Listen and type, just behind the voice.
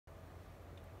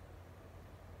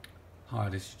Hi,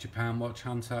 this is Japan Watch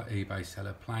Hunter, eBay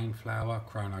seller Plain Flower,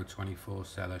 Chrono 24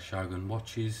 seller Shogun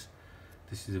Watches.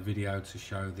 This is a video to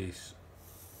show this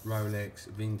Rolex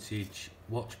vintage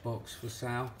watch box for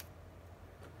sale.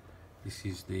 This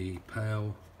is the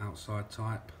pearl outside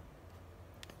type,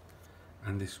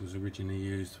 and this was originally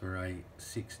used for a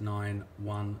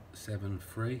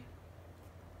 69173.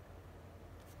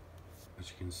 As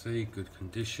you can see, good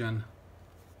condition.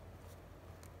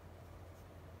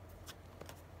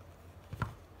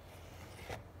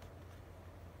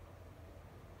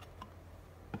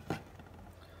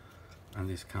 And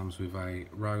this comes with a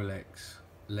Rolex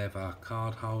leather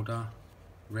card holder,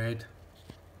 red.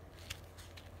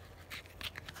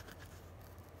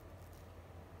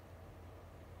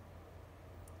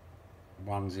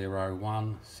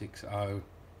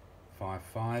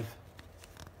 (1016055).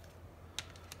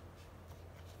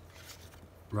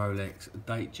 Rolex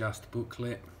Date-Just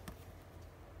booklet.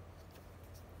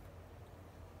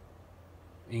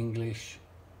 English,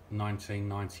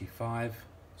 1995.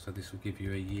 So this will give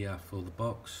you a year for the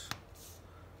box,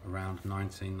 around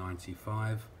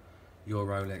 1995. Your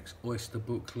Rolex Oyster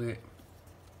booklet,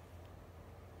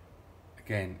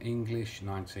 again English,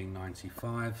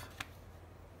 1995.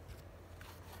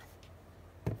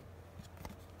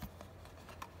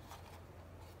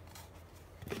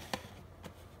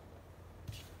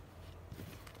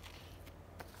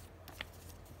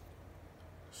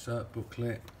 Cert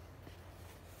booklet,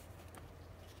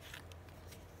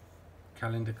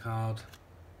 calendar card,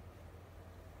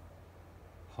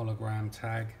 hologram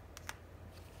tag,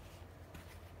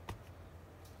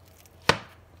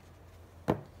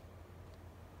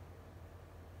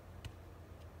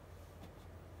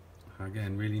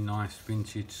 again really nice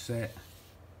vintage set,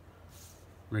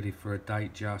 ready for a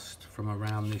Datejust from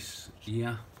around this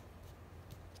year.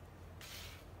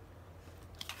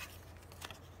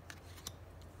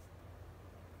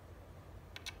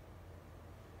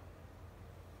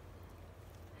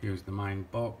 Here's the main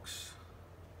box,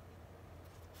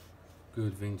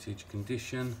 good vintage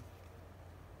condition,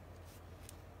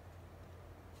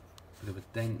 bit of a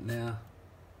dent there,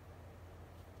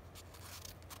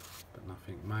 but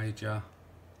nothing major.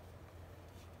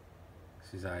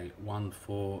 This is a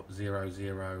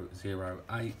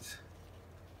 140008.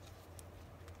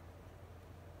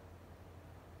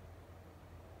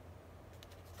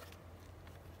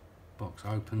 Box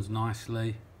opens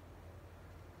nicely.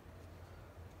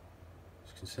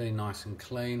 You can see, nice and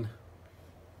clean.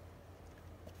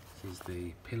 This is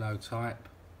the pillow type.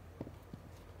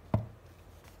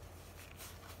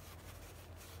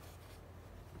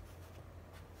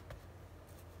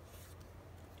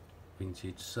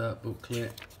 Vintage cert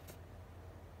booklet,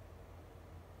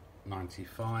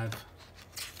 95.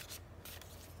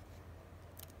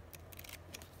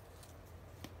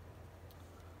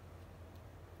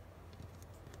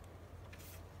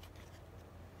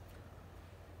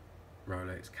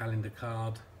 Rolex calendar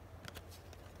card,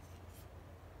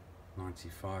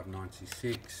 95,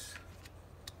 96.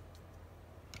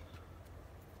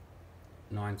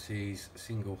 90s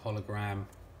single hologram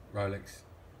Rolex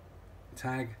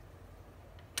tag.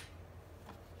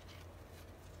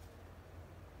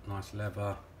 Nice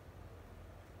leather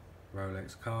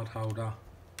Rolex card holder.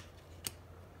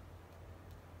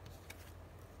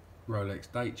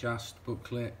 Rolex Date-Just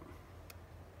booklet.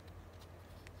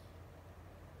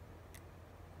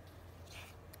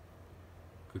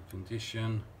 Good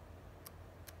condition.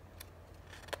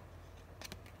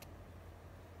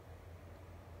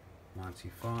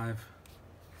 (95).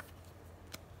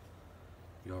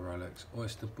 Your Rolex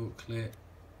Oyster booklet,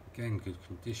 again good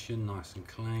condition, nice and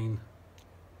clean.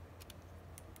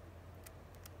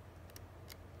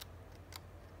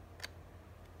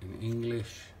 In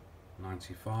English,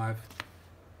 95.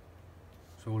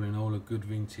 So all in all, a good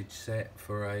vintage set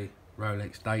for a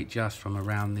Rolex Date-Just from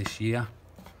around this year.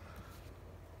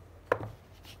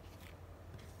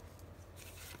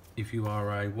 If you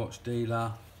are a watch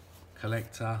dealer,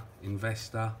 collector,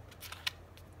 investor,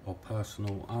 or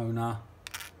personal owner,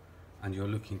 and you're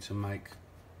looking to make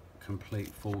complete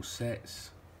full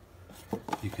sets,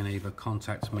 you can either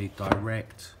contact me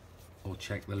direct or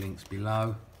check the links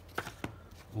below.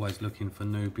 Always looking for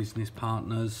new business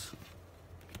partners.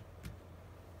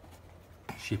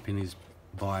 Shipping is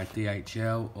via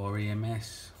DHL or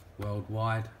EMS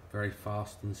worldwide, very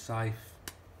fast and safe.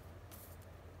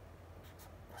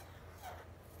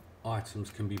 Items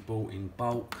can be bought in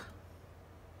bulk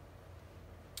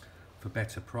for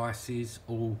better prices.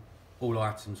 All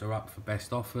items are up for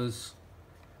best offers,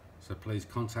 so please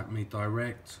contact me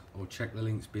direct or check the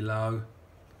links below,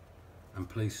 and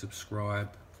please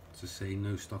subscribe to see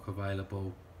new stock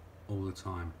available all the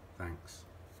time. Thanks.